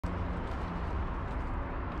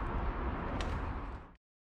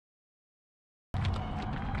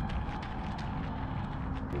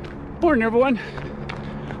Morning everyone.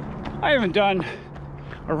 I haven't done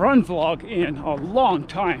a run vlog in a long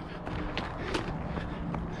time.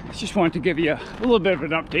 I just wanted to give you a little bit of an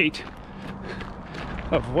update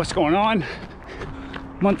of what's going on.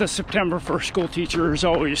 Month of September for a school teacher is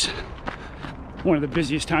always one of the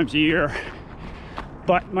busiest times of year,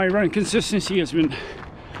 but my running consistency has been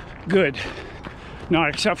good. Not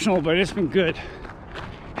exceptional, but it's been good.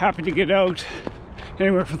 Happy to get out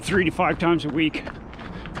anywhere from 3 to 5 times a week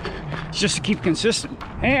just to keep consistent.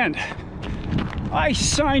 And I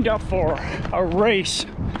signed up for a race.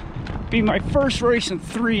 Be my first race in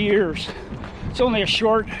 3 years. It's only a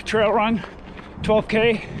short trail run,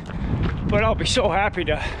 12K, but I'll be so happy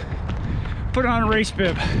to put on a race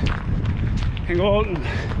bib and go out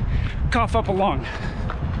and cough up a lung.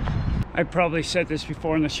 I probably said this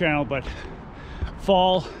before on the channel, but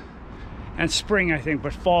fall and spring, I think,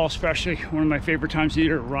 but fall especially, one of my favorite times of the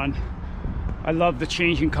year to run. I love the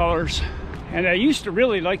changing colors, and I used to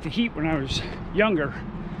really like the heat when I was younger.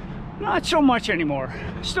 Not so much anymore.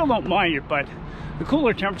 Still don't mind it, but the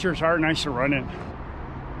cooler temperatures are nice to run in.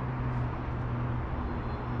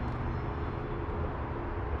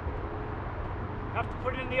 Have to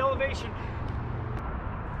put in the elevation.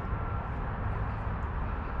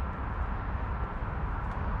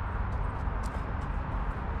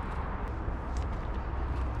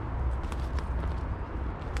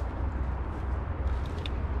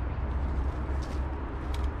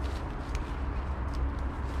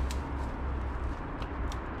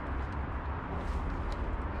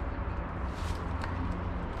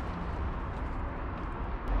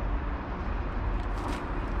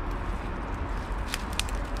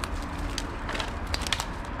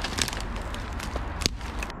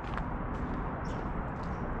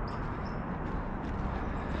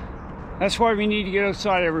 That's why we need to get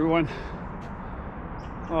outside, everyone.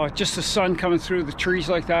 Oh, just the sun coming through the trees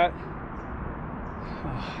like that.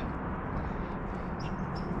 Oh.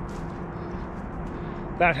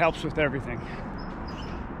 That helps with everything.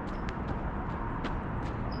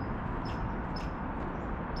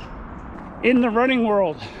 In the running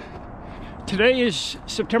world, today is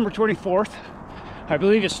September 24th. I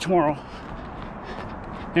believe it's tomorrow.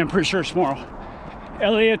 And I'm pretty sure it's tomorrow.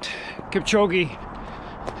 Eliud Kipchoge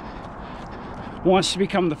wants to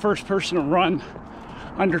become the first person to run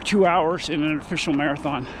under 2 hours in an official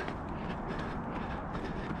marathon.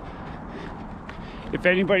 If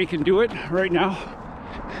anybody can do it right now,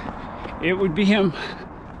 it would be him.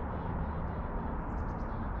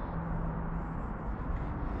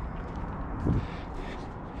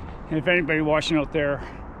 And if anybody watching out there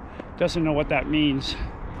doesn't know what that means,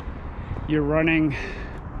 you're running,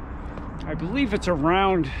 I believe it's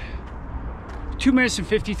around 2 minutes and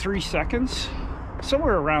 53 seconds.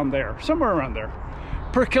 Somewhere around there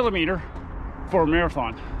per kilometer for a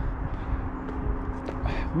marathon.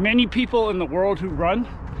 Many people in the world who run,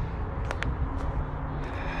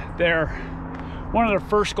 one of their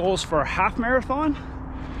first goals for a half marathon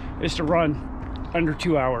is to run under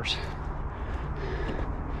 2 hours.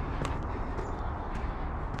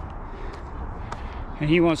 And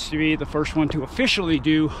he wants to be the first one to officially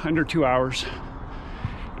do under 2 hours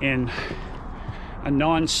in a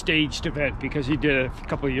non-staged event, because he did it a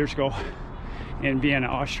couple of years ago in Vienna,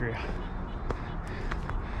 Austria.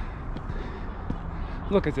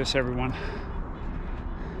 Look at this, everyone.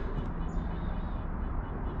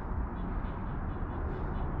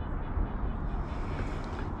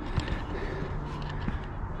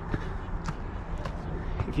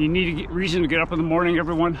 If you need a reason to get up in the morning,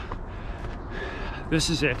 everyone,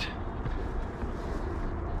 this is it.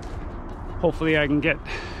 Hopefully I can get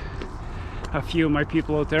a few of my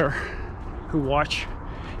people out there who watch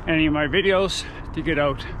any of my videos to get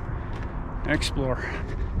out and explore.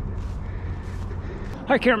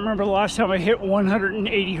 I can't remember the last time I hit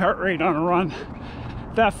 180 heart rate on a run.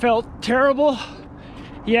 That felt terrible,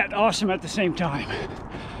 yet awesome at the same time.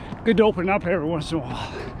 Good to open up every once in a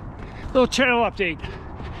while. Little channel update.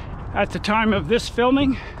 At the time of this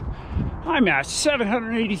filming, I'm at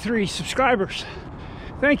 783 subscribers.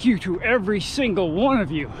 Thank you to every single one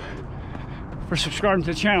of you for subscribing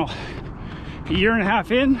to the channel. A year and a half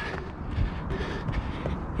in,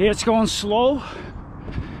 it's going slow,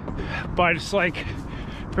 but it's like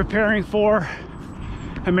preparing for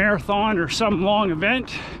a marathon or some long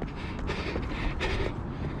event.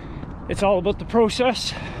 It's all about the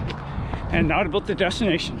process and not about the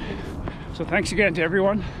destination. So thanks again to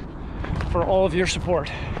everyone for all of your support.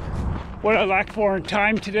 What I lack for in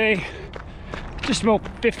time today, just about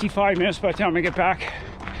 55 minutes by the time I get back.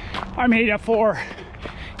 I made up for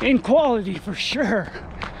in quality for sure.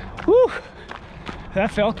 Whew,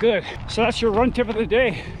 that felt good. So that's your run tip of the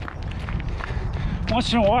day.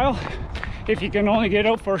 once in a while, if you can only get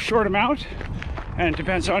out for a short amount, and it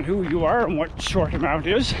depends on who you are and what short amount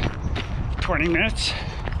is, 20 minutes,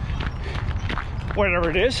 whatever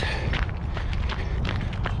it is,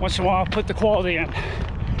 once in a while put the quality in.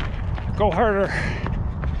 Go harder,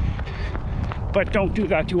 but don't do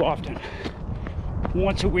that too often.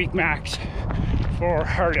 Once a week max for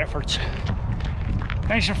hard efforts.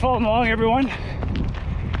 Thanks for following along, everyone.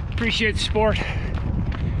 Appreciate the support,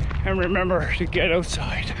 and remember to get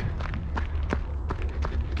outside.